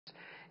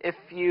if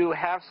you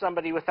have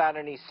somebody without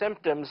any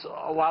symptoms,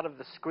 a lot of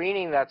the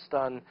screening that's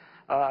done,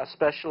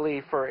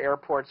 especially for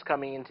airports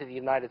coming into the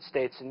United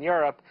States and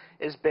Europe,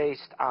 is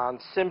based on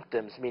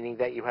symptoms, meaning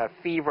that you have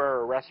fever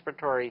or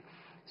respiratory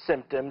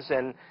symptoms,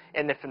 and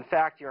if in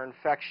fact you're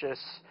infectious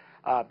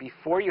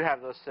before you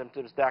have those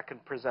symptoms, that can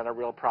present a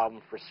real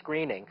problem for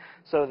screening.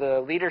 So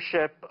the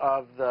leadership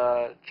of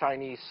the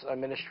Chinese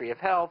Ministry of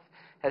Health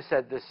has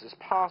said this is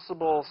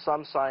possible.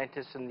 Some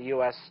scientists in the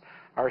U.S.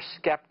 are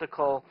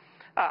skeptical.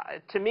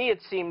 To me, it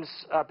seems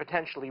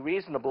potentially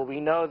reasonable. We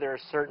know there are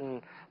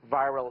certain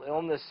viral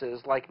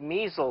illnesses, like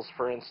measles,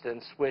 for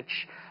instance,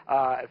 which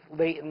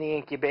late in the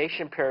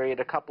incubation period,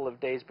 a couple of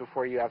days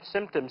before you have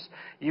symptoms,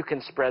 you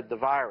can spread the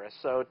virus.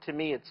 So to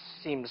me, it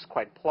seems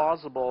quite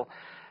plausible.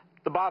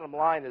 The bottom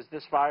line is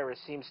this virus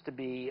seems to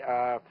be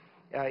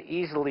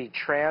easily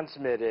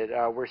transmitted.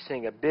 We're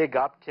seeing a big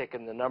uptick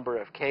in the number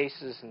of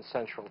cases in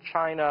central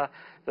China.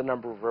 The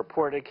number of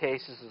reported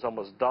cases has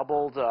almost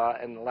doubled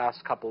in the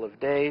last couple of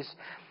days.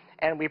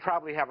 And we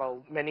probably have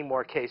many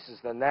more cases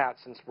than that,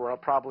 since we're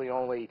probably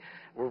only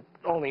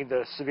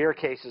the severe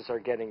cases are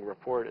getting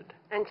reported.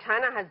 And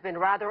China has been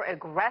rather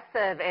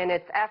aggressive in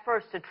its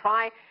efforts to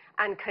try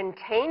and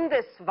contain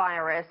this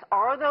virus.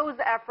 Are those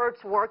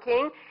efforts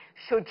working?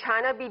 Should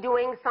China be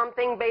doing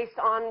something based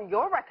on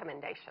your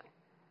recommendation?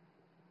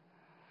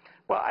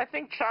 Well, I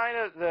think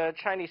the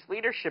Chinese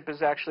leadership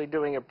is actually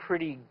doing a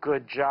pretty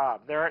good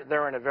job.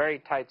 They're in a very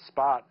tight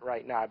spot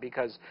right now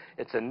because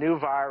it's a new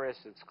virus.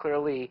 It's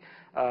clearly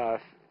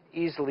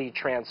easily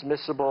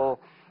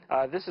transmissible.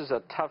 This is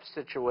a tough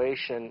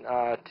situation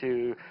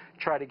to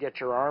try to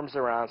get your arms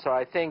around. So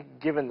I think,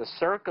 given the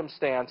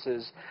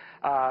circumstances,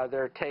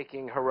 they're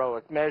taking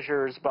heroic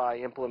measures by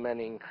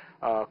implementing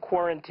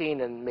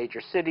quarantine in major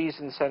cities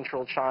in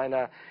central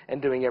China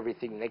and doing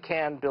everything they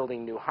can,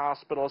 building new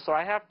hospitals. So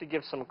I have to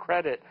give some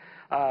credit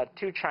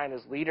to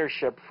China's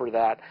leadership for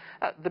that.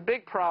 The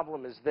big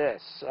problem is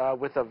this.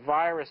 With a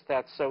virus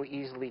that's so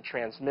easily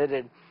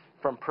transmitted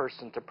from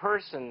person to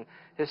person,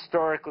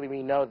 historically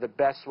we know the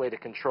best way to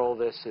control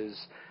this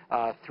is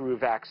through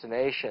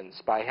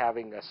vaccinations, by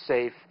having a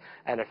safe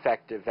and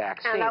effective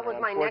vaccine. And that was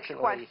my next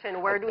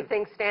question. Where do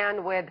things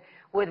stand with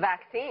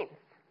vaccines?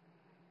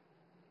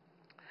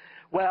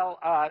 Well,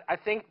 I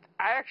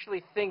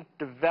actually think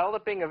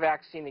developing a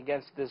vaccine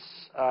against this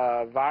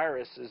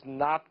virus is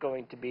not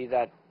going to be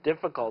that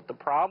difficult. The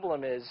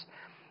problem is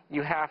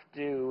you have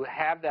to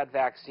have that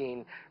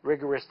vaccine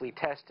rigorously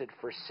tested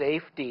for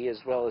safety as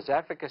well as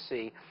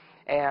efficacy,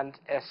 and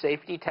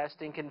safety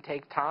testing can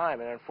take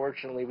time, and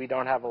unfortunately we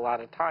don't have a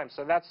lot of time.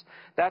 So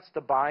that's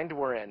the bind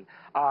we're in.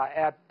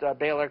 At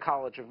Baylor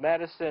College of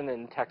Medicine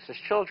and Texas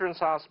Children's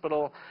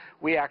Hospital,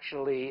 we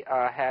actually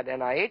had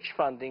NIH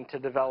funding to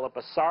develop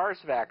a SARS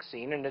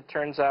vaccine, and it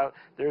turns out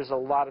there's a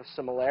lot of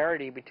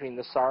similarity between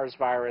the SARS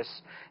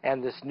virus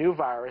and this new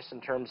virus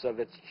in terms of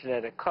its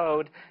genetic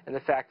code and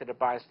the fact that it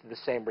binds to the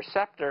same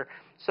receptor.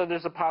 So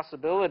there's a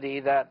possibility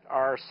that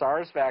our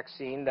SARS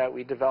vaccine that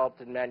we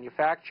developed and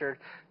manufactured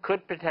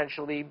could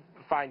potentially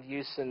find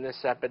use in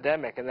this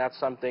epidemic, and that's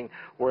something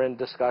we're in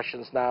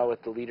discussions now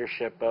with the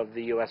leadership of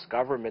the U.S.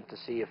 government to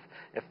see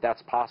if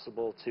that's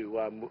possible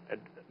to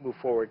move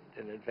forward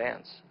in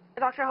advance.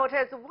 Dr.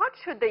 Hotez, what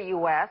should the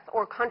U.S.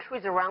 or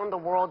countries around the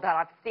world that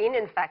have seen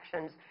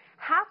infections,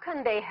 how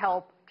can they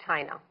help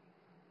China?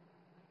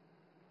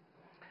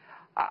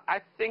 I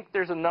think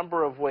there's a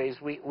number of ways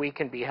we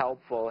can be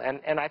helpful,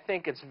 and I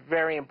think it's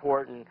very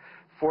important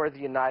for the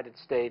United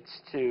States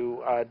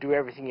to do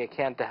everything it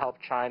can to help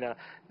China.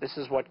 This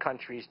is what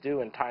countries do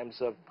in times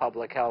of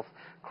public health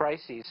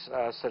crises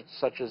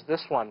such as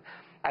this one.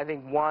 I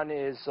think one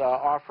is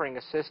offering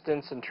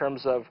assistance in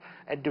terms of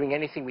doing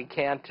anything we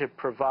can to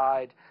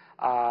provide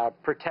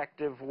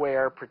protective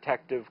wear,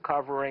 protective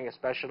covering,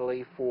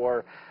 especially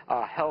for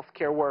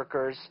healthcare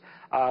workers.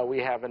 We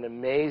have an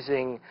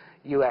amazing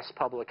U.S.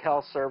 Public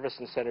Health Service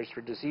and Centers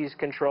for Disease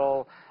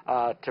Control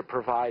to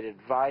provide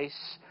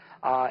advice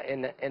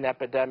in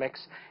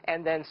epidemics,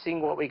 and then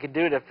seeing what we could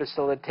do to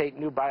facilitate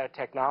new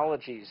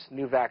biotechnologies,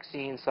 new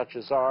vaccines such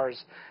as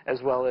ours,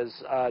 as well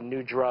as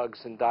new drugs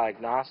and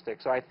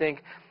diagnostics. So I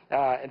think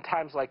in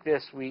times like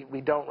this,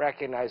 we don't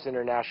recognize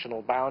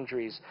international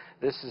boundaries.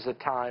 This is a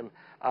time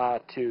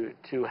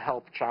to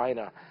help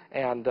China,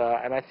 and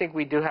I think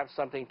we do have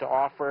something to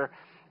offer.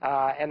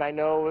 And I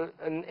know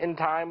in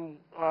time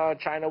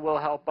China will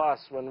help us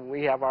when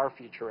we have our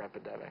future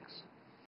epidemics.